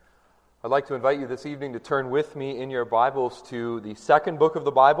I'd like to invite you this evening to turn with me in your Bibles to the second book of the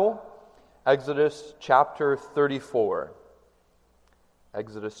Bible, Exodus chapter 34.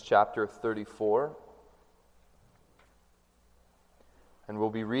 Exodus chapter 34. And we'll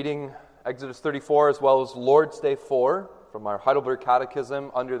be reading Exodus 34 as well as Lord's Day 4 from our Heidelberg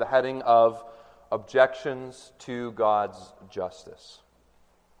Catechism under the heading of Objections to God's Justice.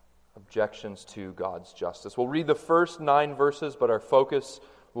 Objections to God's Justice. We'll read the first 9 verses, but our focus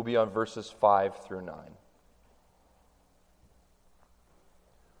will be on verses 5 through 9.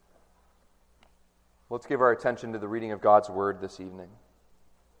 Let's give our attention to the reading of God's Word this evening.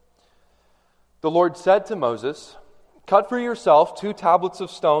 The Lord said to Moses, "Cut for yourself 2 tablets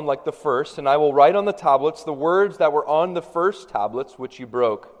of stone like the first, and I will write on the tablets the words that were on the first tablets which you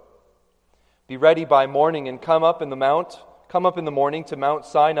broke. Be ready by morning and come up in the morning to Mount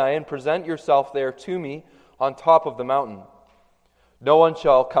Sinai and present yourself there to me on top of the mountain. No one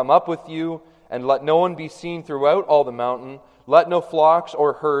shall come up with you, and let no one be seen throughout all the mountain. Let no flocks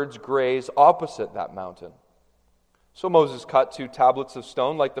or herds graze opposite that mountain." So Moses cut 2 tablets of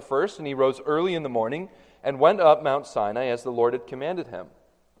stone like the first, and he rose early in the morning and went up Mount Sinai as the Lord had commanded him,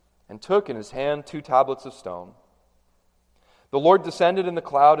 and took in his hand 2 tablets of stone. The Lord descended in the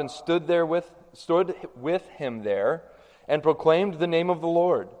cloud and stood with him there, and proclaimed the name of the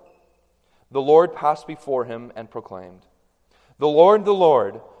Lord. The Lord passed before him and proclaimed, the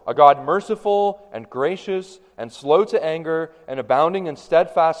Lord, a God merciful and gracious and slow to anger and abounding in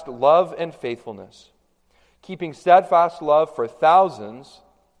steadfast love and faithfulness, keeping steadfast love for thousands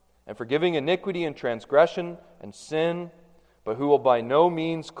and forgiving iniquity and transgression and sin, but who will by no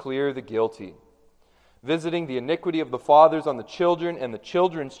means clear the guilty, visiting the iniquity of the fathers on the children and the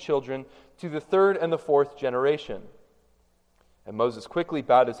children's children to the 3rd and the 4th generation. And Moses quickly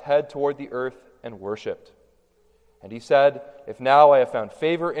bowed his head toward the earth and worshipped. And he said, "If now I have found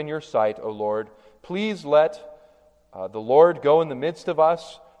favor in your sight, O Lord, please let the Lord go in the midst of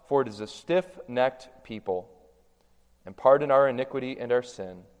us, for it is a stiff-necked people. And pardon our iniquity and our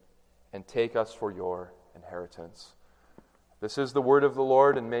sin, and take us for your inheritance." This is the word of the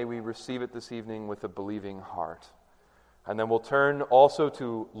Lord, and may we receive it this evening with a believing heart. And then we'll turn also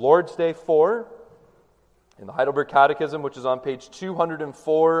to Lord's Day 4 in the Heidelberg Catechism, which is on page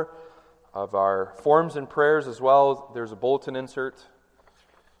 204 of our Forms and Prayers as well. There's a bulletin insert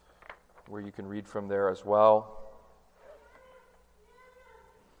where you can read from there as well.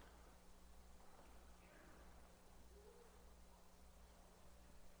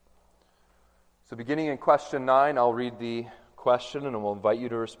 So beginning in question 9, I'll read the question and we'll invite you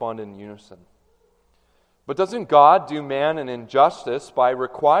to respond in unison. "But doesn't God do man an injustice by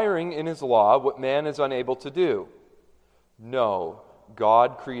requiring in his law what man is unable to do? No.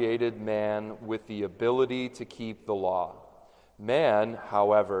 God created man with the ability to keep the law. Man,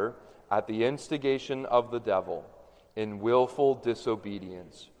 however, at the instigation of the devil, in willful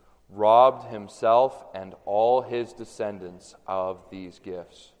disobedience, robbed himself and all his descendants of these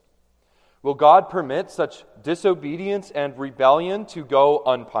gifts. Will God permit such disobedience and rebellion to go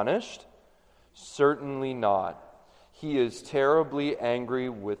unpunished? Certainly not. He is terribly angry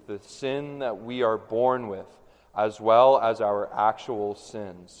with the sin that we are born with, as well as our actual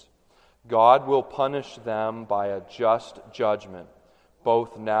sins. God will punish them by a just judgment,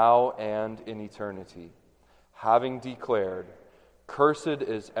 both now and in eternity, having declared, 'Cursed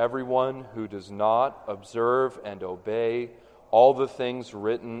is everyone who does not observe and obey all the things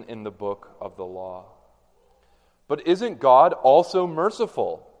written in the book of the law.' But isn't God also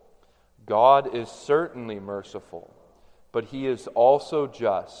merciful? God is certainly merciful, but he is also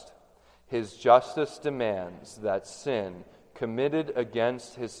just. His justice demands that sin committed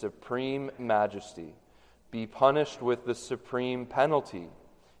against his supreme majesty be punished with the supreme penalty,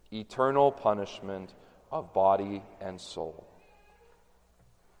 eternal punishment of body and soul."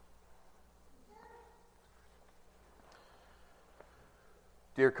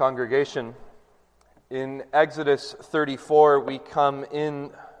 Dear congregation, in Exodus 34, we come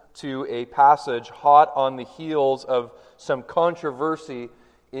into a passage hot on the heels of some controversy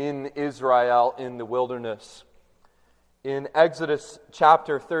in Israel in the wilderness. In Exodus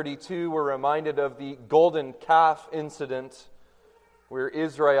chapter 32, we're reminded of the golden calf incident where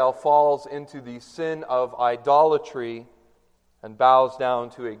Israel falls into the sin of idolatry and bows down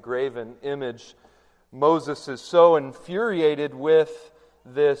to a graven image. Moses is so infuriated with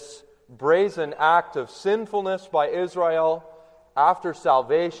this brazen act of sinfulness by Israel after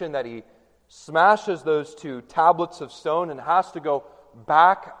salvation that he smashes those 2 tablets of stone and has to go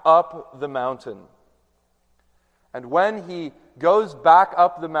back up the mountain. And when he goes back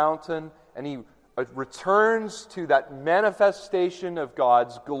up the mountain and he returns to that manifestation of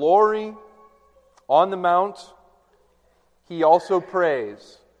God's glory on the mount, he also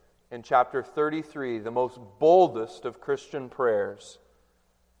prays in chapter 33, the most boldest of Christian prayers.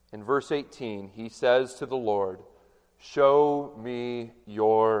 In verse 18, he says to the Lord, "Show me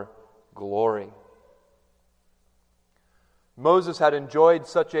your glory." Moses had enjoyed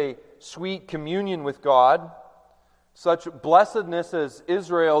such a sweet communion with God, such blessedness as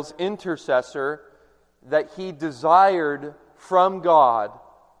Israel's intercessor, that he desired from God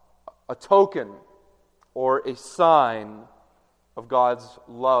a token or a sign of God's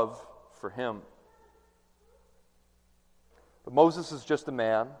love for him. But Moses is just a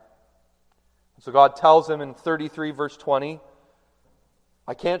man. So God tells him in 33 verse 20,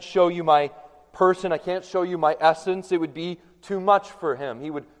 I can't show you my person, I can't show you my essence. It would be too much for him.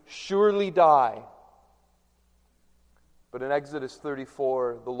 He would surely die. But in Exodus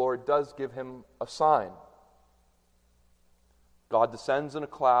 34, the Lord does give him a sign. God descends in a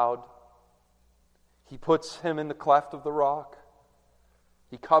cloud. He puts him in the cleft of the rock.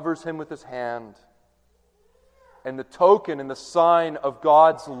 He covers him with his hand. And the token and the sign of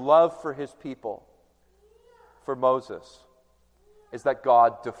God's love for his people, for Moses, is that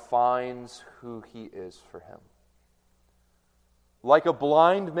God defines who he is for him. Like a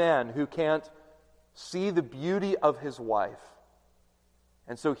blind man who can't see the beauty of his wife,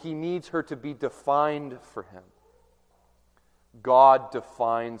 and so he needs her to be defined for him, God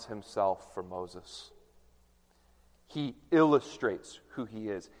defines himself for Moses. He illustrates who he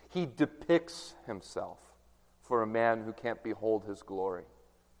is. He depicts himself for a man who can't behold his glory.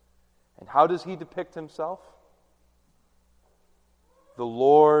 And how does he depict himself? The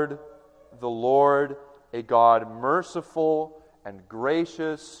Lord, a God merciful and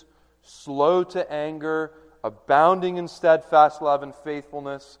gracious, slow to anger, abounding in steadfast love and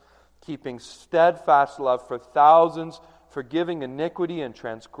faithfulness, keeping steadfast love for thousands, forgiving iniquity and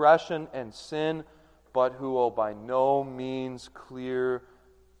transgression and sin, but who will by no means clear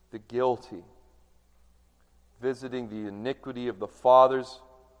the guilty, visiting the iniquity of the fathers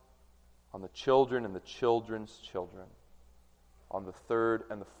on the children and the children's children, on the third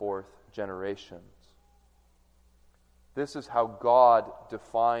and the fourth generations. This is how God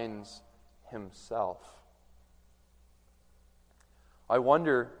defines himself. I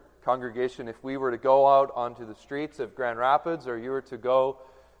wonder, congregation, if we were to go out onto the streets of Grand Rapids, or you were to go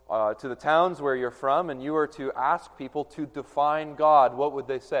to the towns where you're from, and you were to ask people to define God, what would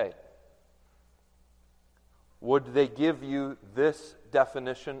they say? Would they give you this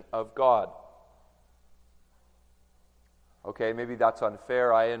definition of God? Okay, maybe that's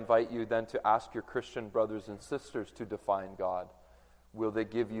unfair. I invite you then to ask your Christian brothers and sisters to define God. Will they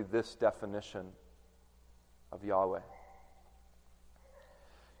give you this definition of Yahweh?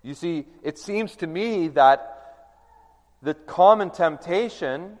 You see, it seems to me that the common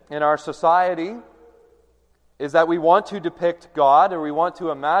temptation in our society is that we want to depict God, or we want to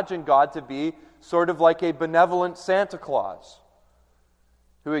imagine God to be sort of like a benevolent Santa Claus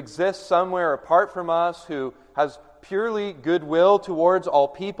who exists somewhere apart from us, who has purely goodwill towards all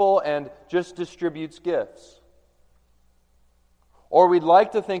people and just distributes gifts. Or we'd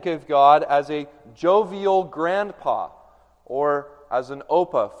like to think of God as a jovial grandpa, or as an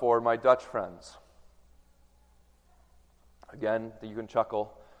opa for my Dutch friends. Again, you can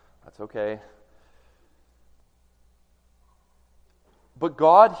chuckle. That's okay. But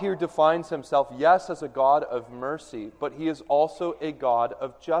God here defines himself, yes, as a God of mercy, but he is also a God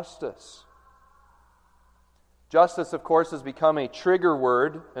of justice. Justice, of course, has become a trigger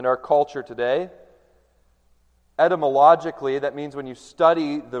word in our culture today. Etymologically, that means when you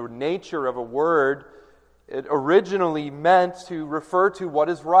study the nature of a word, it originally meant to refer to what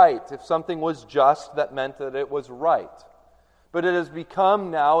is right. If something was just, that meant that it was right. But it has become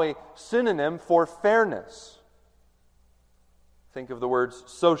now a synonym for fairness. Think of the words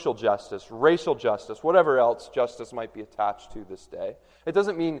social justice, racial justice, whatever else justice might be attached to this day. It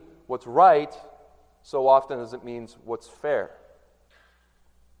doesn't mean what's right so often as it means what's fair.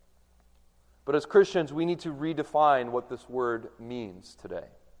 But as Christians, we need to redefine what this word means today.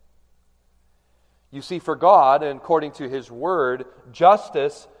 You see, for God, and according to his word,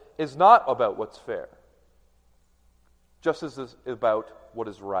 justice is not about what's fair. Justice is about what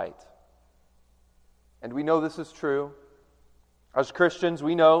is right. And we know this is true. As Christians,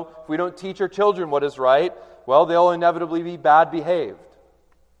 we know if we don't teach our children what is right, well, they'll inevitably be bad behaved.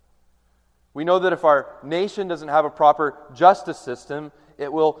 We know that if our nation doesn't have a proper justice system,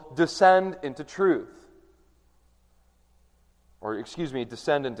 it will descend into truth.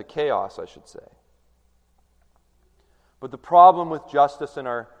 Descend into chaos, I should say. But the problem with justice in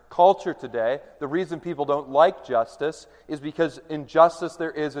our culture today, the reason people don't like justice is because in justice there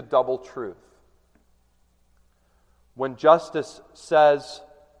is a double truth. When justice says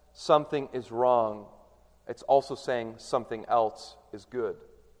something is wrong, it's also saying something else is good.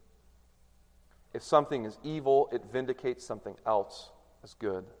 If something is evil, it vindicates something else as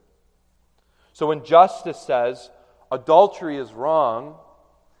good. So when justice says adultery is wrong,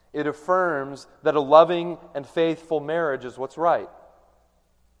 it affirms that a loving and faithful marriage is what's right.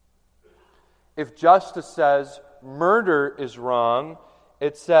 If justice says murder is wrong,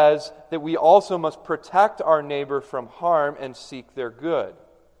 it says that we also must protect our neighbor from harm and seek their good.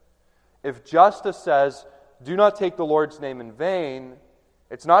 If justice says do not take the Lord's name in vain,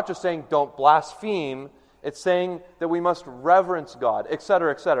 it's not just saying don't blaspheme, it's saying that we must reverence God,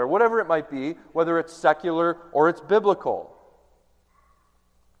 etc., etc. Whatever it might be, whether it's secular or it's biblical.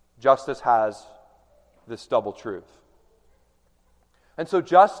 Justice has this double truth. And so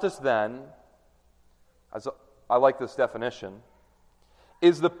justice then, as I like this definition,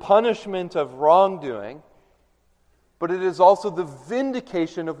 is the punishment of wrongdoing, but it is also the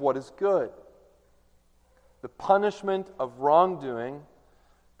vindication of what is good. The punishment of wrongdoing,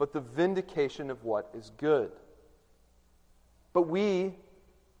 but the vindication of what is good. But we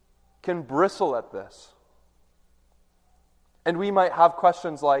can bristle at this. And we might have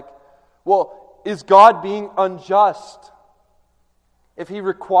questions like, well, is God being unjust if He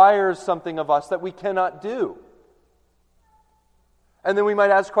requires something of us that we cannot do? And then we might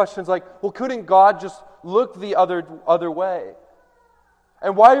ask questions like, well, couldn't God just look the other way?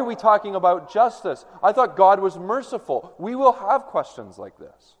 And why are we talking about justice? I thought God was merciful. We will have questions like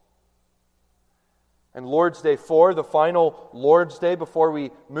this. And Lord's Day 4, the final Lord's Day before we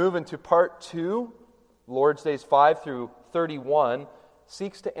move into part 2, Lord's Days 5 through 31,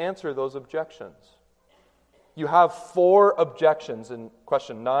 seeks to answer those objections. You have 4 objections in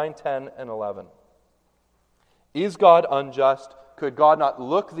question 9, 10, and 11. Is God unjust? Could God not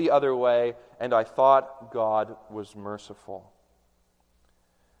look the other way? And I thought God was merciful.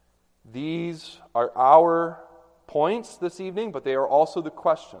 These are our points this evening, but they are also the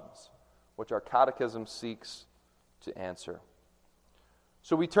questions which our catechism seeks to answer.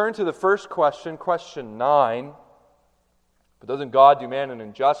 So we turn to the first question, question 9. But doesn't God do man an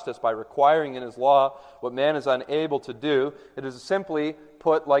injustice by requiring in His law what man is unable to do? It is simply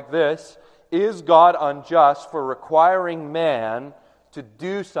put like this: is God unjust for requiring man to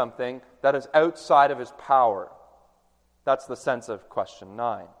do something that is outside of his power? That's the sense of question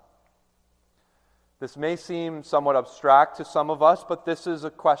 9. This may seem somewhat abstract to some of us, but this is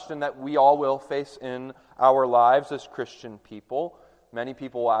a question that we all will face in our lives as Christian people. Many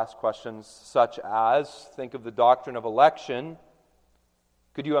people will ask questions such as, think of the doctrine of election.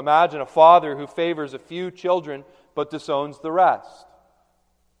 Could you imagine a father who favors a few children but disowns the rest?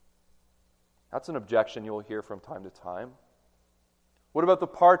 That's an objection you'll hear from time to time. What about the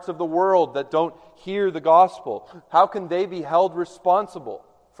parts of the world that don't hear the gospel? How can they be held responsible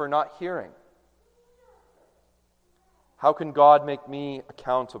for not hearing? How can God make me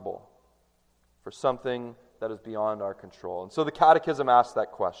accountable for something that is beyond our control? And so the Catechism asks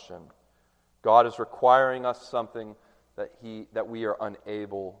that question. God is requiring us something that we are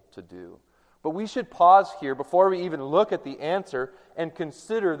unable to do. But we should pause here before we even look at the answer and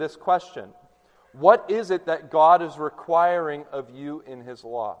consider this question. What is it that God is requiring of you in His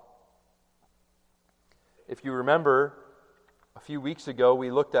law? If you remember, a few weeks ago we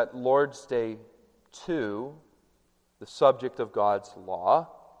looked at Lord's Day 2, the subject of God's law.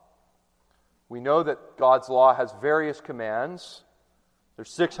 We know that God's law has various commands.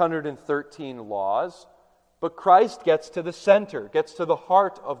 There's 613 laws. But Christ gets to the center, gets to the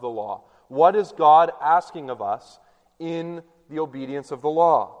heart of the law. What is God asking of us in the obedience of the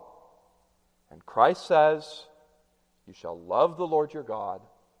law? And Christ says, you shall love the Lord your God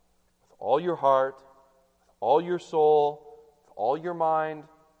with all your heart, with all your soul, with all your mind,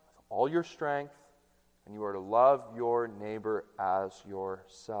 with all your strength, and you are to love your neighbor as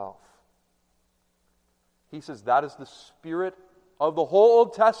yourself. He says that is the spirit of the whole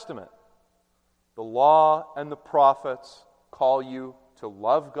Old Testament. The law and the prophets call you to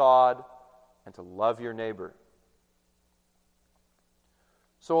love God and to love your neighbor.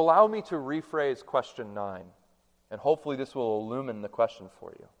 So allow me to rephrase question 9, and hopefully this will illumine the question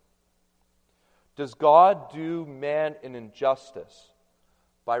for you. Does God do man an injustice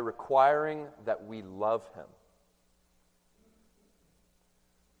by requiring that we love Him?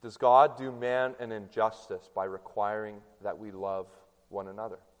 Does God do man an injustice by requiring that we love one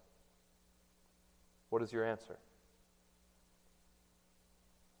another? What is your answer?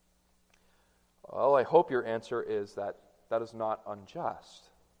 Well, I hope your answer is that is not unjust.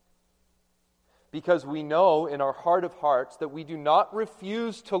 because we know in our heart of hearts that we do not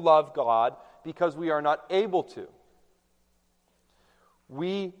refuse to love God because we are not able to.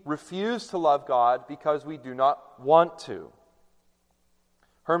 We refuse to love God because we do not want to.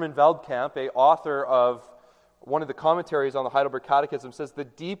 Herman Veldkamp, an author of one of the commentaries on the Heidelberg Catechism, says the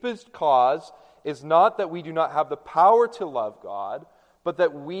deepest cause is not that we do not have the power to love God, but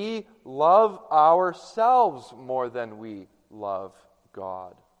that we love ourselves more than we love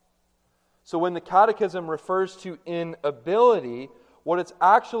God. So when the Catechism refers to inability, what it's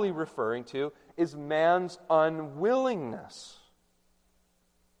actually referring to is man's unwillingness.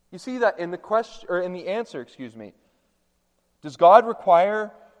 You see that in the question, or in the answer, Does God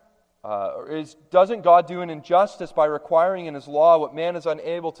require, doesn't God do an injustice by requiring in His law what man is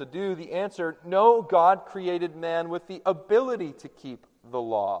unable to do? The answer, no, God created man with the ability to keep the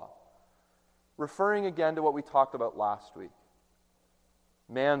law. Referring again to what we talked about last week.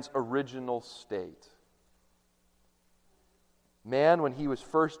 Man's original state. Man, when he was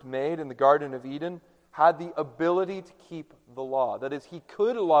first made in the Garden of Eden, had the ability to keep the law. That is, he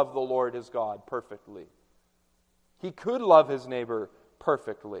could love the Lord his God perfectly. He could love his neighbor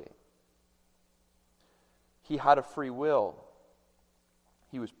perfectly. He had a free will.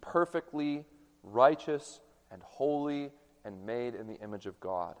 He was perfectly righteous and holy and made in the image of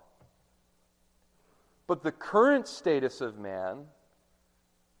God. But the current status of man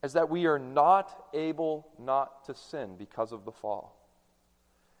is that we are not able not to sin because of the fall.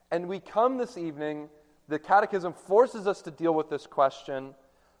 And we come this evening, the Catechism forces us to deal with this question,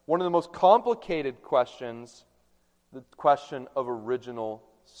 one of the most complicated questions, the question of original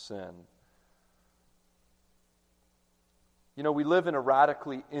sin. You know, we live in a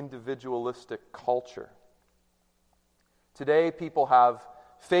radically individualistic culture. Today, people have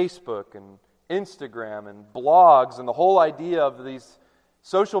Facebook and Instagram and blogs, and the whole idea of these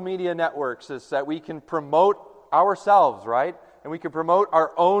social media networks is that we can promote ourselves, right? And we can promote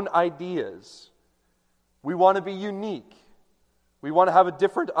our own ideas. We want to be unique. We want to have a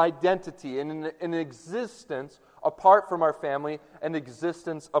different identity and an existence apart from our family, an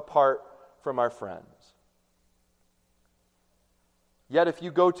existence apart from our friends. Yet if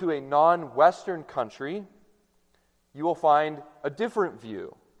you go to a non-Western country, you will find a different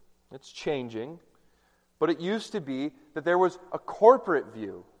view. It's changing. But it used to be that there was a corporate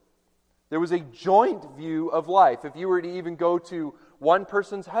view. There was a joint view of life. If you were to even go to one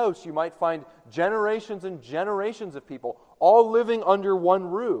person's house, you might find generations and generations of people all living under one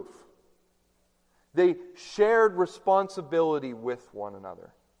roof. They shared responsibility with one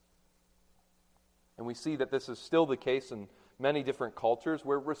another. And we see that this is still the case in many different cultures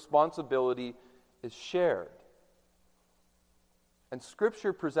where responsibility is shared. And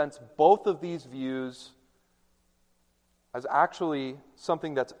Scripture presents both of these views as actually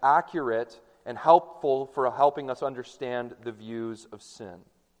something that's accurate and helpful for helping us understand the views of sin.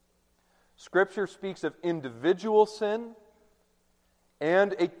 Scripture speaks of individual sin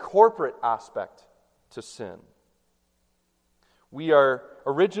and a corporate aspect to sin.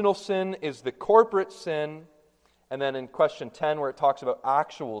 Original sin is the corporate sin, and then in question 10 where it talks about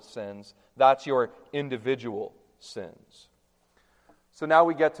actual sins, that's your individual sins. So now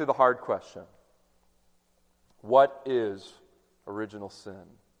we get to the hard question. What is original sin?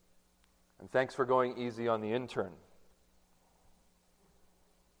 And thanks for going easy on the intern.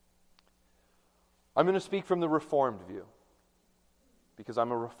 I'm going to speak from the Reformed view, because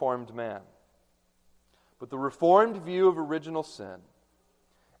I'm a Reformed man. But the Reformed view of original sin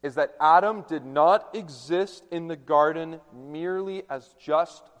is that Adam did not exist in the garden merely as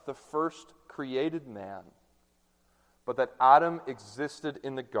just the first created man, but that Adam existed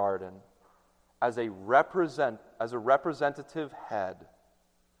in the garden as a representative head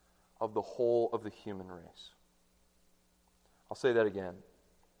of the whole of the human race. I'll say that again.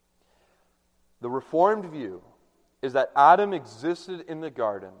 The Reformed view is that Adam existed in the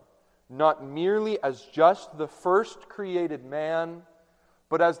garden not merely as just the first created man,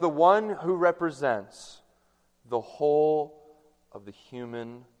 but as the one who represents the whole of the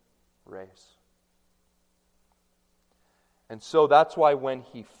human race. And so that's why when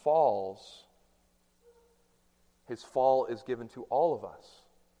he falls, his fall is given to all of us,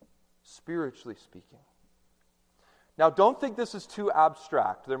 spiritually speaking. Now, don't think this is too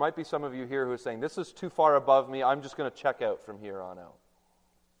abstract. There might be some of you here who are saying, this is too far above me, I'm just going to check out from here on out.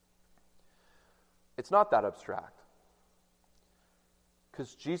 It's not that abstract.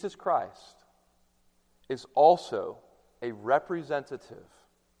 Because Jesus Christ is also a representative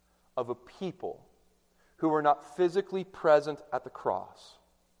of a people who were not physically present at the cross,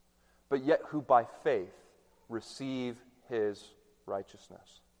 but yet who by faith receive his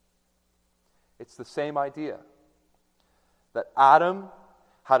righteousness. It's the same idea. That Adam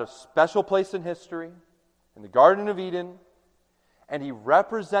had a special place in history, in the Garden of Eden, and he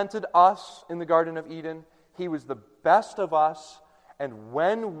represented us in the Garden of Eden. He was the best of us, and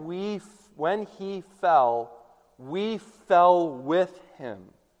when he fell, we fell with him,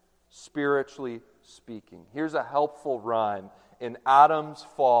 spiritually speaking. Here's a helpful rhyme. In Adam's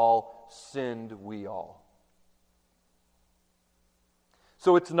fall, sinned we all.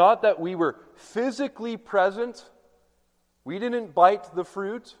 So it's not that we were physically present. We didn't bite the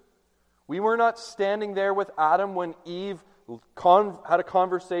fruit. We were not standing there with Adam when Eve had a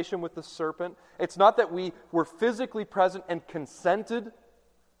conversation with the serpent. It's not that we were physically present and consented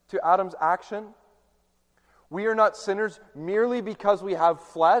to Adam's action. We are not sinners merely because we have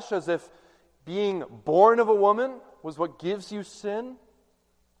flesh, as if being born of a woman was what gives you sin.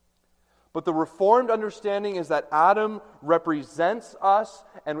 But the Reformed understanding is that Adam represents us,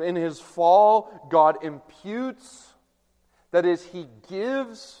 and in his fall, God imputes, that is, he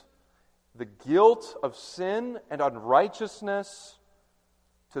gives the guilt of sin and unrighteousness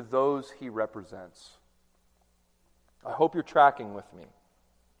to those he represents. I hope you're tracking with me.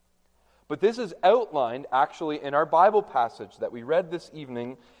 But this is outlined actually in our Bible passage that we read this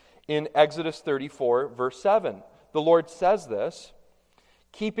evening in Exodus 34, verse 7. The Lord says this,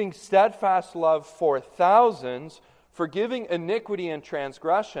 keeping steadfast love for thousands, forgiving iniquity and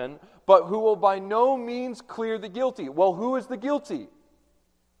transgression, but who will by no means clear the guilty. Well, who is the guilty?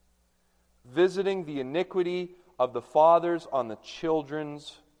 Visiting the iniquity of the fathers on the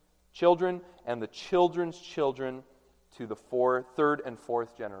children's children and the children's children to the third and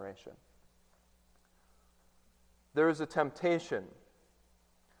fourth generation. There is a temptation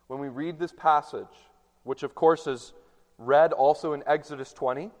when we read this passage, which of course is read also in Exodus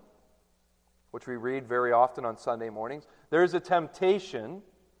 20, which we read very often on Sunday mornings. There is a temptation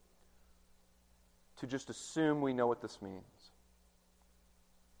to just assume we know what this means.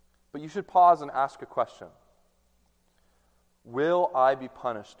 But you should pause and ask a question. Will I be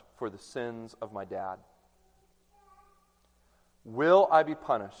punished for the sins of my dad? Will I be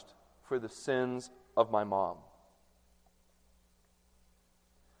punished for the sins of my mom?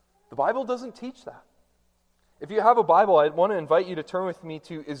 The Bible doesn't teach that. If you have a Bible, I want to invite you to turn with me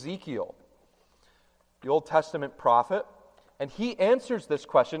to Ezekiel, the Old Testament prophet, and he answers this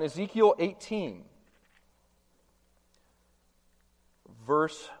question, Ezekiel 18,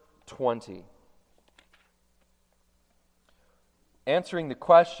 verse 20. Answering the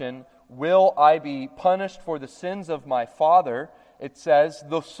question, will I be punished for the sins of my father? It says,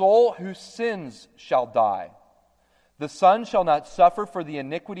 the soul who sins shall die. The son shall not suffer for the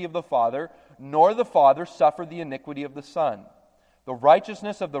iniquity of the father, nor the father suffer the iniquity of the son. The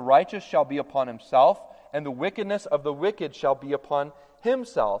righteousness of the righteous shall be upon himself, and the wickedness of the wicked shall be upon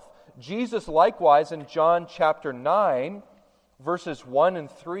himself. Jesus likewise in John chapter 9, verses 1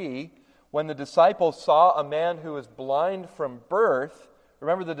 and 3, when the disciples saw a man who was blind from birth,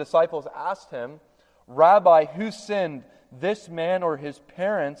 remember the disciples asked him, Rabbi, who sinned, this man or his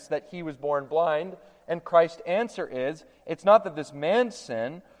parents, that he was born blind? And Christ's answer is, it's not that this man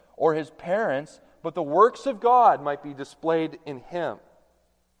sinned or his parents, but the works of God might be displayed in him.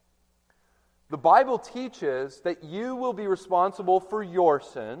 The Bible teaches that you will be responsible for your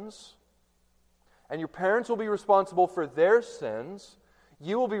sins, and your parents will be responsible for their sins.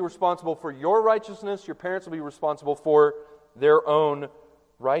 You will be responsible for your righteousness. Your parents will be responsible for their own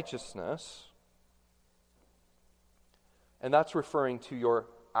righteousness. And that's referring to your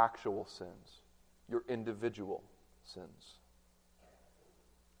actual sins, your individual sins.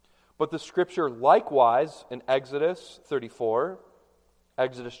 But the Scripture likewise in Exodus 34,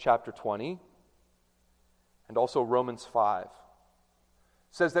 Exodus chapter 20, and also Romans 5,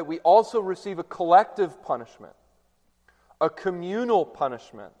 says that we also receive a collective punishment, a communal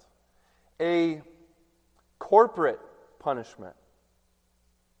punishment, a corporate punishment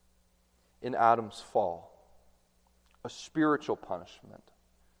in Adam's fall, a spiritual punishment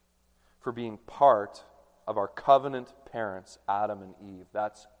for being part of our covenant parents, Adam and Eve.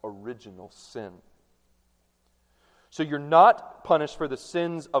 That's original sin. So you're not punished for the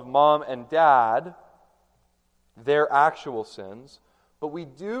sins of mom and dad, their actual sins, but we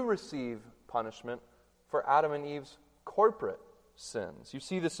do receive punishment for Adam and Eve's corporate sins. You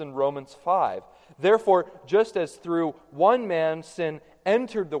see this in Romans 5. Therefore, just as through one man sin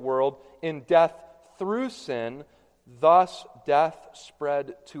entered the world in death through sin, thus death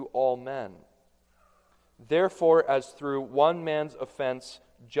spread to all men. Therefore, as through one man's offense,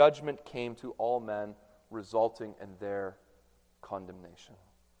 judgment came to all men, resulting in their condemnation.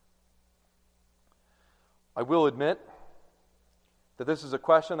 I will admit that this is a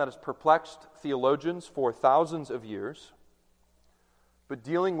question that has perplexed theologians for thousands of years. But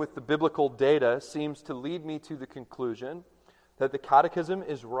dealing with the biblical data seems to lead me to the conclusion that the Catechism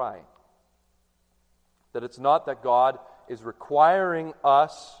is right. That it's not that God is requiring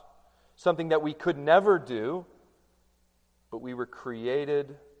us something that we could never do, but we were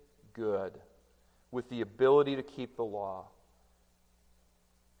created good with the ability to keep the law.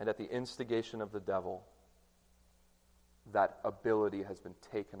 And at the instigation of the devil, that ability has been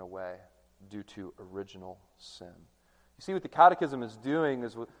taken away due to original sin. You see what the Catechism is doing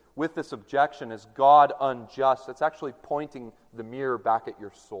is with this objection, is God unjust? It's actually pointing the mirror back at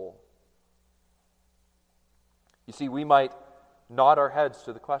your soul. You see, we might nod our heads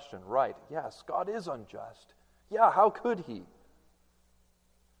to the question, right, yes, God is unjust. Yeah, how could He?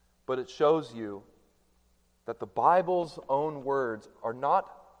 But it shows you that the Bible's own words are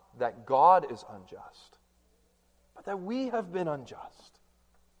not that God is unjust, but that we have been unjust.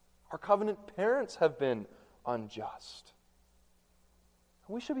 Our covenant parents have been unjust.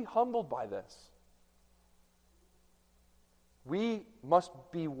 We should be humbled by this. We must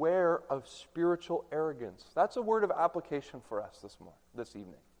beware of spiritual arrogance. That's a word of application for us this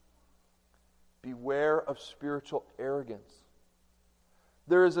evening. Beware of spiritual arrogance.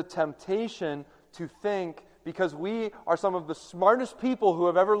 There is a temptation to think, because we are some of the smartest people who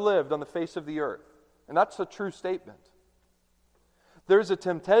have ever lived on the face of the earth, and that's a true statement. There's a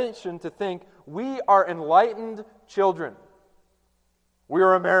temptation to think we are enlightened children. We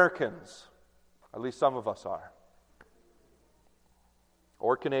are Americans. At least some of us are.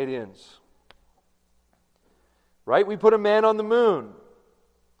 Or Canadians. Right? We put a man on the moon.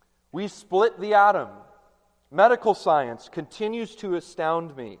 We split the atom. Medical science continues to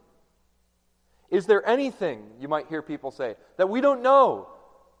astound me. Is there anything, you might hear people say, that we don't know?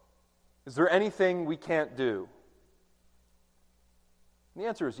 Is there anything we can't do? And the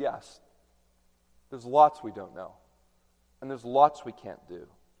answer is yes. There's lots we don't know. And there's lots we can't do.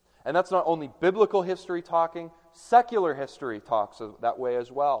 And that's not only biblical history talking, secular history talks that way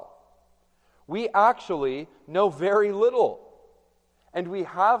as well. We actually know very little. And we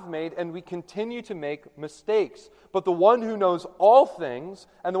have made and we continue to make mistakes. But the one who knows all things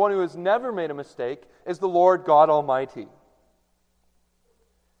and the one who has never made a mistake is the Lord God Almighty.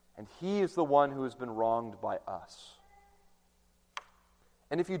 And He is the one who has been wronged by us.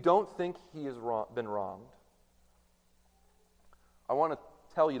 And if you don't think He has been wronged, I want to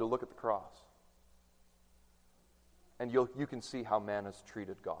tell you to look at the cross. And you can see how man has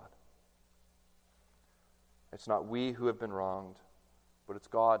treated God. It's not we who have been wronged, but it's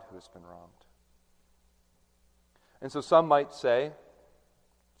God who has been wronged. And so some might say,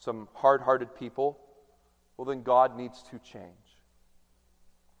 some hard-hearted people, well, then God needs to change.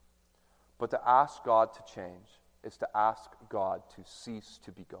 But to ask God to change is to ask God to cease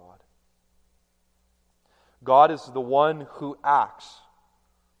to be God. God is the one who acts,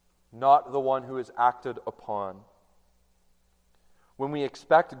 not the one who is acted upon. When we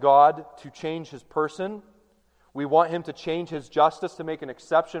expect God to change His person, we want Him to change His justice to make an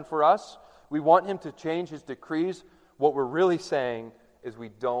exception for us, we want Him to change His decrees, what we're really saying is we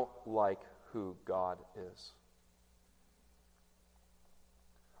don't like who God is.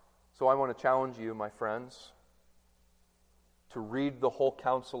 So I want to challenge you, my friends, to read the whole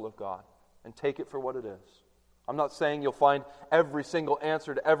counsel of God and take it for what it is. I'm not saying you'll find every single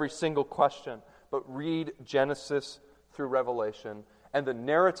answer to every single question, but read Genesis through Revelation, and the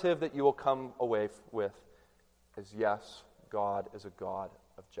narrative that you will come away with is, yes, God is a God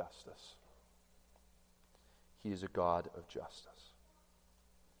of justice. He is a God of justice.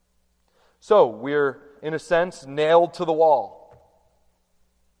 So, we're, in a sense, nailed to the wall.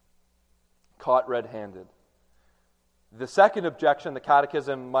 Caught red-handed. The second objection the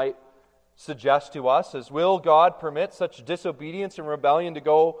Catechism might suggest to us is, will God permit such disobedience and rebellion to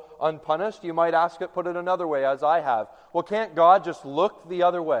go unpunished? You might ask it, put it another way, as I have. Well, can't God just look the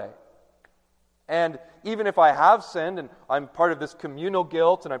other way? And even if I have sinned, and I'm part of this communal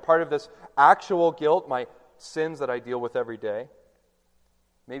guilt, and I'm part of this actual guilt, my sins that I deal with every day,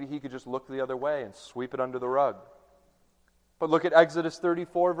 maybe He could just look the other way and sweep it under the rug. But look at Exodus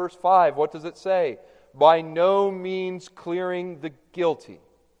 34, verse 5. What does it say? By no means clearing the guilty.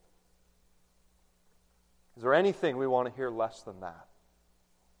 Is there anything we want to hear less than that?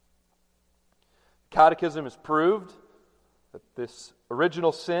 The Catechism has proved that this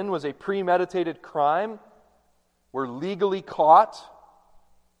original sin was a premeditated crime. We're legally caught.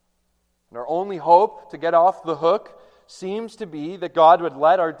 And our only hope to get off the hook seems to be that God would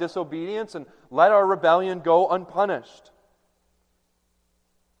let our disobedience and let our rebellion go unpunished.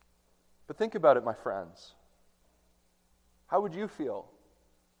 But think about it, my friends. How would you feel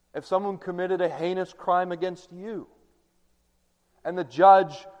if someone committed a heinous crime against you, and the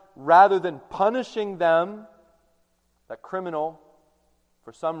judge, rather than punishing them, that criminal,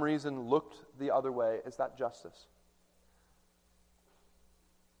 for some reason, looked the other way? Is that justice?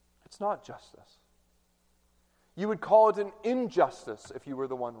 It's not justice. You would call it an injustice if you were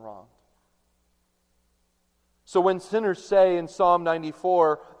the one wronged. So when sinners say in Psalm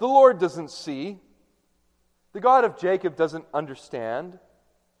 94, the Lord doesn't see, the God of Jacob doesn't understand,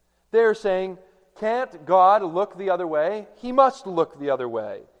 they're saying, can't God look the other way? He must look the other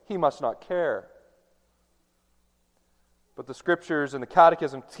way. He must not care. But the Scriptures and the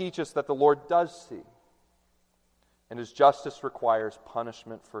Catechism teach us that the Lord does see, and His justice requires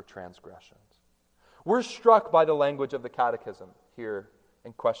punishment for transgressions. We're struck by the language of the Catechism here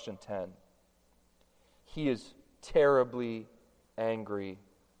in question 10. He is terribly angry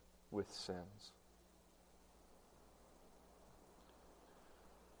with sins.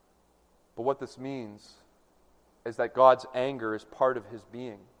 But what this means is that God's anger is part of His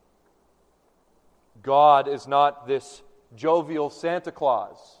being. God is not this jovial Santa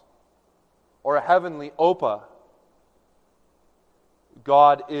Claus or a heavenly Opa.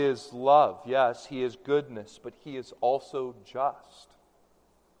 God is love. Yes, He is goodness, but He is also just.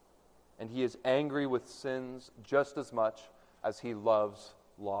 And He is angry with sins just as much as He loves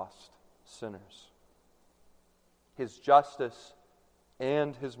lost sinners. His justice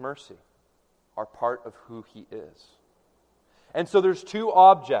and His mercy are part of who He is. And so there's two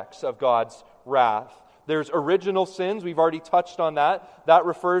objects of God's wrath. There's original sins. We've already touched on that. That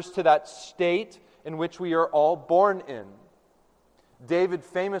refers to that state in which we are all born in. David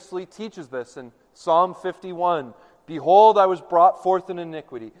famously teaches this in Psalm 51. Behold, I was brought forth in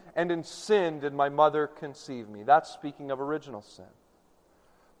iniquity, and in sin did my mother conceive me. That's speaking of original sin.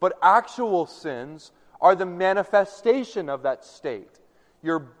 But actual sins are the manifestation of that state.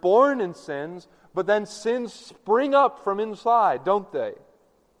 You're born in sins, but then sins spring up from inside, don't they?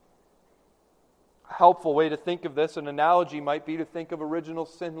 A helpful way to think of this, an analogy might be to think of original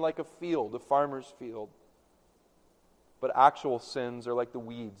sin like a field, a farmer's field. But actual sins are like the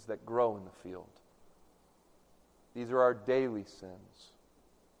weeds that grow in the field. These are our daily sins.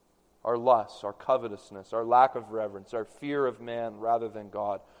 Our lusts, our covetousness, our lack of reverence, our fear of man rather than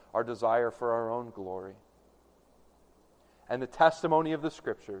God, our desire for our own glory. And the testimony of the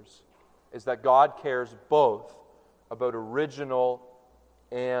Scriptures is that God cares both about original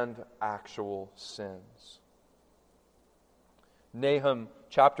and actual sins. Nahum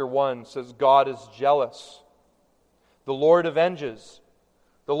chapter 1 says, God is jealous. The Lord avenges.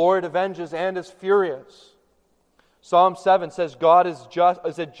 The Lord avenges and is furious. Psalm 7 says God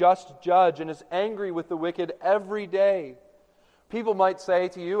is a just judge and is angry with the wicked every day. People might say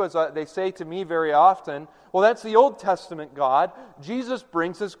to you, as they say to me very often, well, that's the Old Testament God. Jesus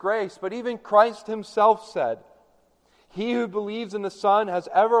brings His grace. But even Christ Himself said, He who believes in the Son has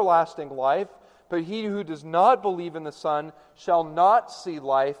everlasting life, but he who does not believe in the Son shall not see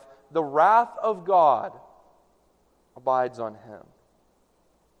life. The wrath of God abides on him.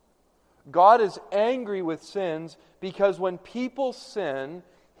 God is angry with sins because when people sin,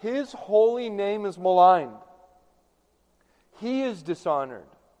 His holy name is maligned. He is dishonored.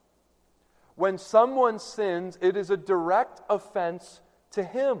 When someone sins, it is a direct offense to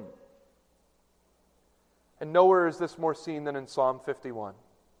Him. And nowhere is this more seen than in Psalm 51.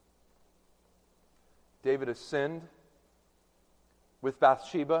 David has sinned with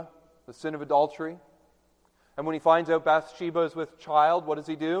Bathsheba, the sin of adultery. And when he finds out Bathsheba is with child, what does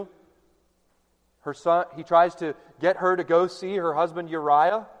he do? Her son, he tries to get her to go see her husband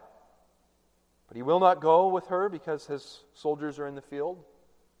Uriah, but he will not go with her because his soldiers are in the field.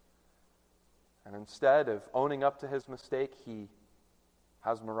 And instead of owning up to his mistake, he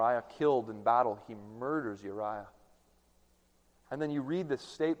has Uriah killed in battle. He murders Uriah. And then you read this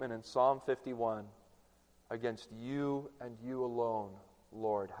statement in Psalm 51, against you and you alone,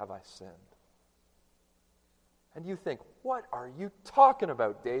 Lord, have I sinned. And you think, what are you talking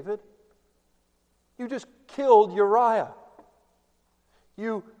about, David? You just killed Uriah.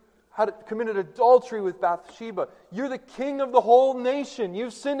 You had committed adultery with Bathsheba. You're the king of the whole nation.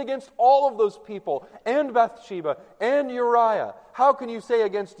 You've sinned against all of those people, and Bathsheba, and Uriah. How can you say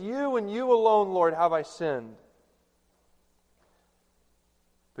against you and you alone, Lord, have I sinned?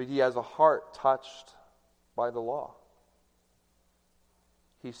 But he has a heart touched by the law.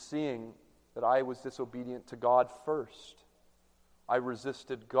 He's seeing that I was disobedient to God first. I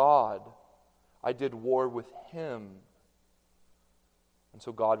resisted God. I did war with Him. And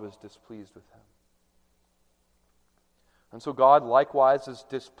so God was displeased with him. And so God likewise is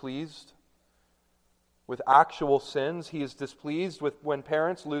displeased with actual sins. He is displeased with when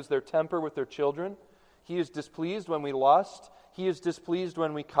parents lose their temper with their children. He is displeased when we lust. He is displeased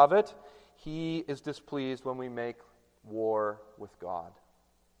when we covet. He is displeased when we make war with God.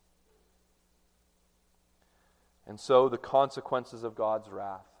 And so the consequences of God's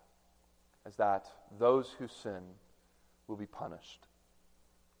wrath is that those who sin will be punished.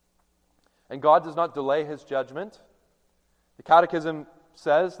 And God does not delay His judgment. The Catechism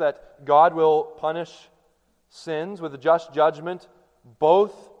says that God will punish sins with a just judgment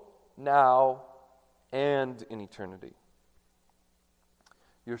both now and in eternity.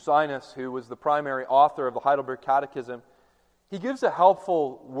 Ursinus, who was the primary author of the Heidelberg Catechism, he gives a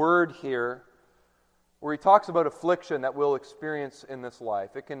helpful word here where he talks about affliction that we'll experience in this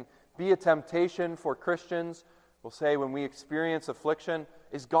life. It can be a temptation for Christians. We'll say when we experience affliction,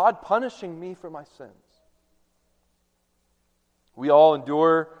 is God punishing me for my sins? We all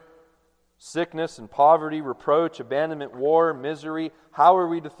endure sickness and poverty, reproach, abandonment, war, misery. How are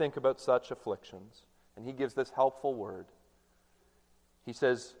we to think about such afflictions? And he gives this helpful word. He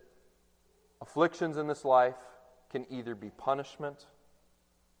says, afflictions in this life can either be punishment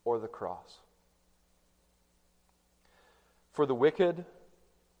or the cross. For the wicked,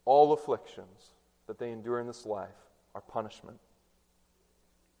 all afflictions that they endure in this life are punishment.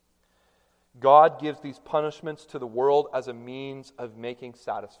 God gives these punishments to the world as a means of making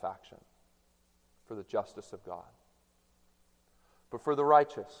satisfaction for the justice of God. But for the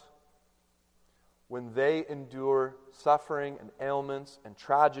righteous, when they endure suffering and ailments and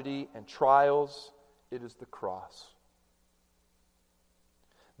tragedy and trials, it is the cross.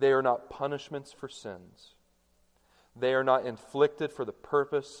 They are not punishments for sins. They are not inflicted for the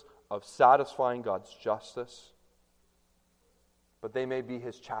purpose of satisfying God's justice, but they may be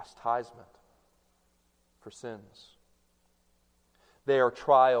His chastisement for sins. They are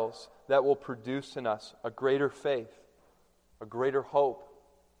trials that will produce in us a greater faith, a greater hope,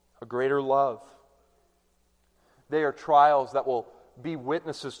 a greater love. They are trials that will be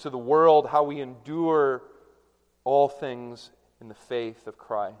witnesses to the world how we endure all things in the faith of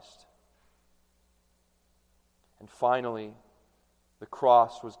Christ. And finally, at the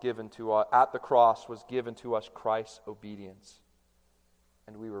cross was given to us Christ's obedience,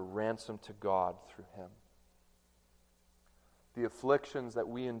 and we were ransomed to God through Him. The afflictions that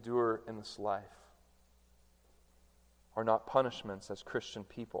we endure in this life are not punishments as Christian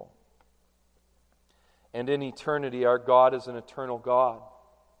people. And in eternity, our God is an eternal God.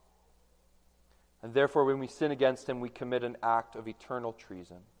 And therefore, when we sin against Him, we commit an act of eternal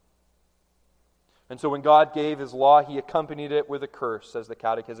treason. And so when God gave His law, He accompanied it with a curse, says the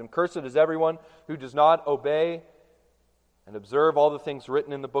Catechism. Cursed is everyone who does not obey and observe all the things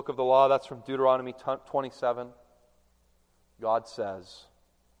written in the book of the law. That's from Deuteronomy 27. God says,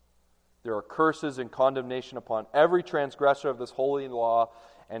 there are curses and condemnation upon every transgressor of this holy law,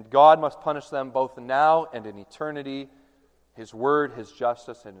 and God must punish them both now and in eternity. His word, His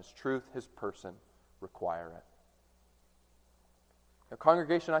justice, and His truth, His person require it. Now,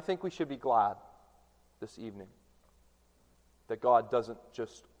 congregation, I think we should be glad this evening that God doesn't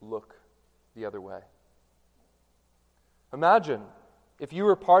just look the other way. Imagine if you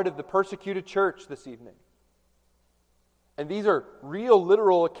were part of the persecuted church this evening. And these are real,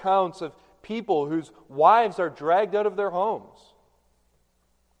 literal accounts of people whose wives are dragged out of their homes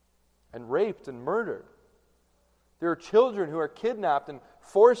and raped and murdered. There are children who are kidnapped and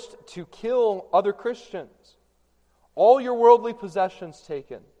forced to kill other Christians. All your worldly possessions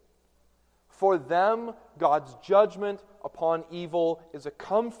taken. For them, God's judgment upon evil is a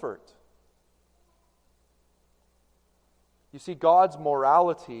comfort. You see, God's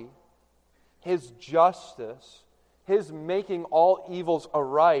morality, His justice, His making all evils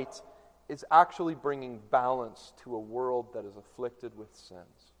aright is actually bringing balance to a world that is afflicted with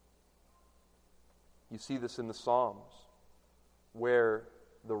sins. You see this in the Psalms, where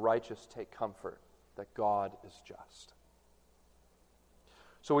the righteous take comfort that God is just.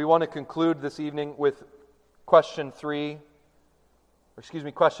 So we want to conclude this evening with question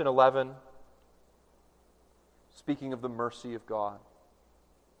 11, speaking of the mercy of God.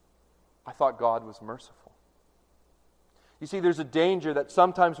 I thought God was merciful. You see, there's a danger that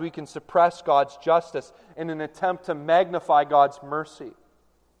sometimes we can suppress God's justice in an attempt to magnify God's mercy.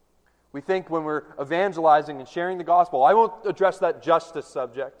 We think when we're evangelizing and sharing the gospel, I won't address that justice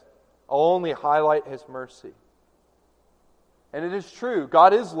subject. I'll only highlight His mercy. And it is true,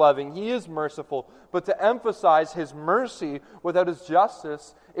 God is loving, He is merciful, but to emphasize His mercy without His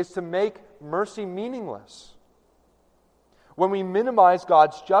justice is to make mercy meaningless. When we minimize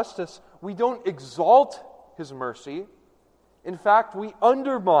God's justice, we don't exalt His mercy. In fact, we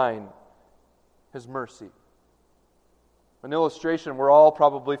undermine His mercy. An illustration we're all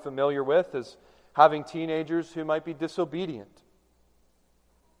probably familiar with is having teenagers who might be disobedient,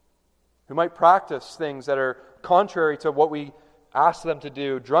 who might practice things that are contrary to what we ask them to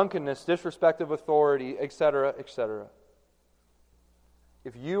do, drunkenness, disrespect of authority, etc., etc.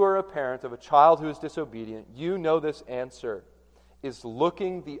 If you are a parent of a child who is disobedient, you know this answer is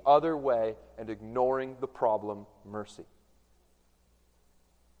looking the other way and ignoring the problem, mercy.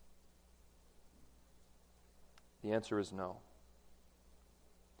 The answer is no.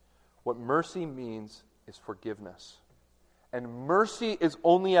 What mercy means is forgiveness. And mercy is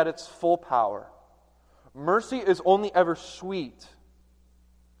only at its full power. Mercy is only ever sweet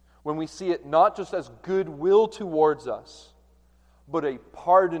when we see it not just as goodwill towards us, but a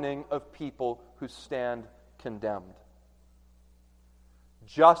pardoning of people who stand condemned.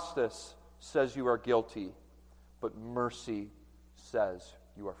 Justice says you are guilty, but mercy says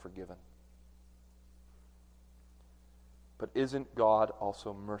you are forgiven. But isn't God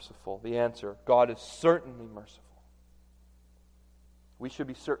also merciful? The answer, God is certainly merciful. We should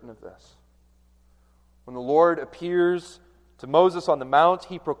be certain of this. When the Lord appears to Moses on the mount,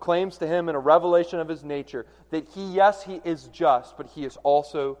 he proclaims to him in a revelation of his nature that he is just, but he is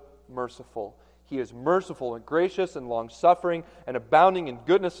also merciful. He is merciful and gracious and long-suffering and abounding in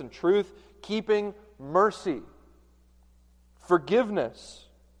goodness and truth, keeping mercy, forgiveness,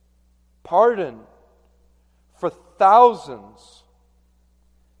 pardon for thousands,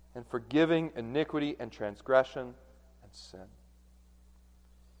 and forgiving iniquity and transgression and sin.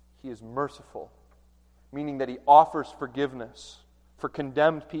 He is merciful, meaning that he offers forgiveness for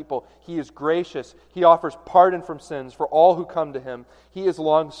condemned people. He is gracious. He offers pardon from sins for all who come to him. He is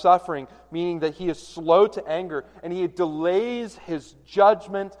long-suffering, meaning that he is slow to anger, and he delays his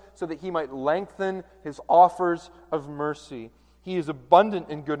judgment so that he might lengthen his offers of mercy. He is abundant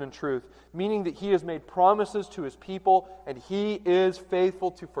in good and truth, meaning that he has made promises to his people, and he is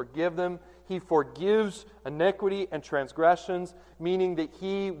faithful to forgive them. He forgives iniquity and transgressions, meaning that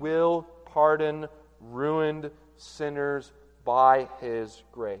he will pardon ruined sinners by his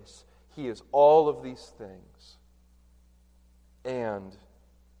grace. He is all of these things, and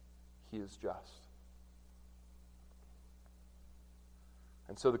he is just.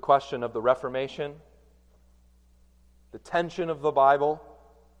 And so the question of the Reformation, the tension of the Bible,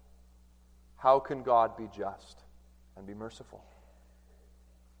 how can God be just and be merciful?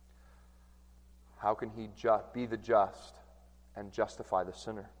 How can he be the just and justify the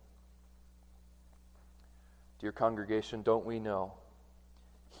sinner? Dear congregation, don't we know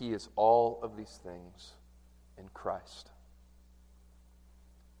he is all of these things in Christ?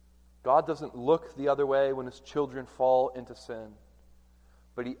 God doesn't look the other way when his children fall into sin,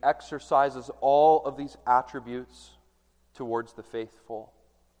 but he exercises all of these attributes towards the faithful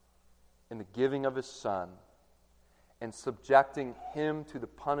in the giving of his Son and subjecting him to the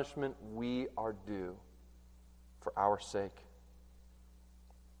punishment we are due for our sake.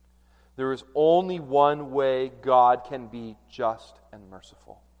 There is only one way God can be just and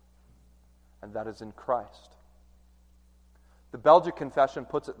merciful, and that is in Christ. The Belgic Confession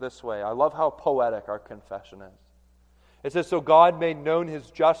puts it this way. I love how poetic our confession is. It says, "So God made known his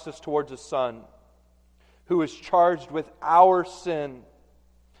justice towards his Son, who is charged with our sin,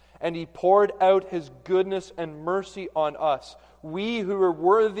 and he poured out his goodness and mercy on us. We who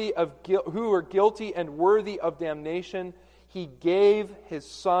are guilty and worthy of damnation, he gave his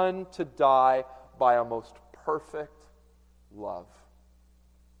Son to die by a most perfect love."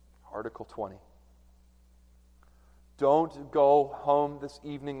 Article 20. Don't go home this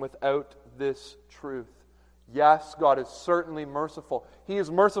evening without this truth. Yes, God is certainly merciful. He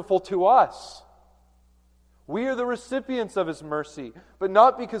is merciful to us. We are the recipients of his mercy, but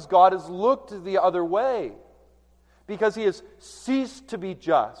not because God has looked the other way, because he has ceased to be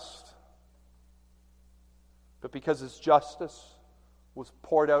just, but because his justice was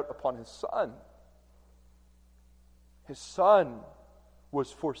poured out upon his Son. His Son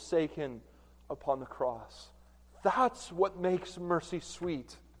was forsaken upon the cross. That's what makes mercy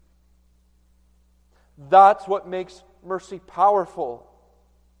sweet. That's what makes mercy powerful.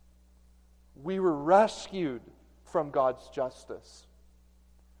 We were rescued from God's justice,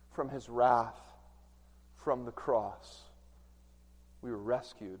 from his wrath, from the cross. We were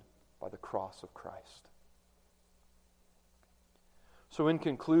rescued by the cross of Christ. So in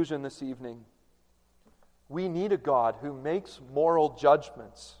conclusion this evening, we need a God who makes moral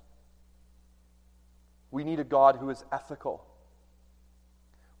judgments. We need a God who is ethical.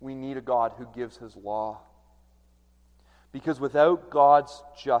 We need a God who gives his law. Because without God's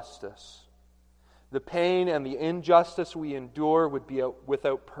justice, the pain and the injustice we endure would be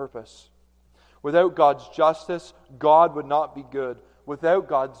without purpose. Without God's justice, God would not be good. Without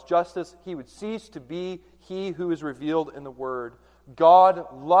God's justice, He would cease to be He who is revealed in the Word. God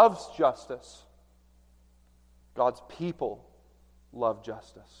loves justice. God's people love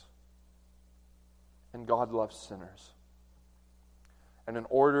justice. And God loves sinners. And in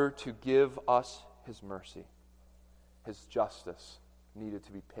order to give us His mercy, His justice needed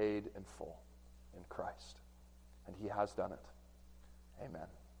to be paid in full in Christ. And He has done it. Amen.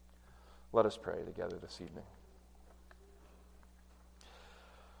 Let us pray together this evening.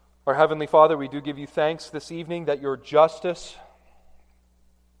 Our Heavenly Father, we do give You thanks this evening that Your justice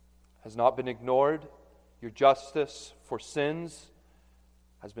has not been ignored. Your justice for sins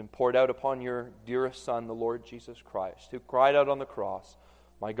has been poured out upon Your dearest Son, the Lord Jesus Christ, who cried out on the cross,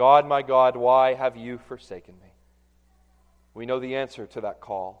 my God, why have You forsaken me?" We know the answer to that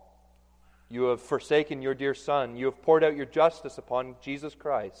call. You have forsaken Your dear Son. You have poured out Your justice upon Jesus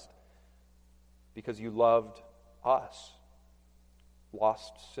Christ because You loved us,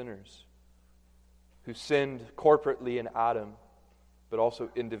 lost sinners, who sinned corporately in Adam, but also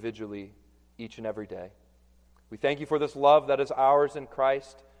individually each and every day. We thank You for this love that is ours in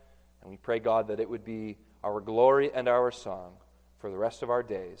Christ, and we pray, God, that it would be our glory and our song for the rest of our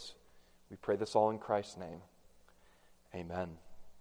days. We pray this all in Christ's name. Amen.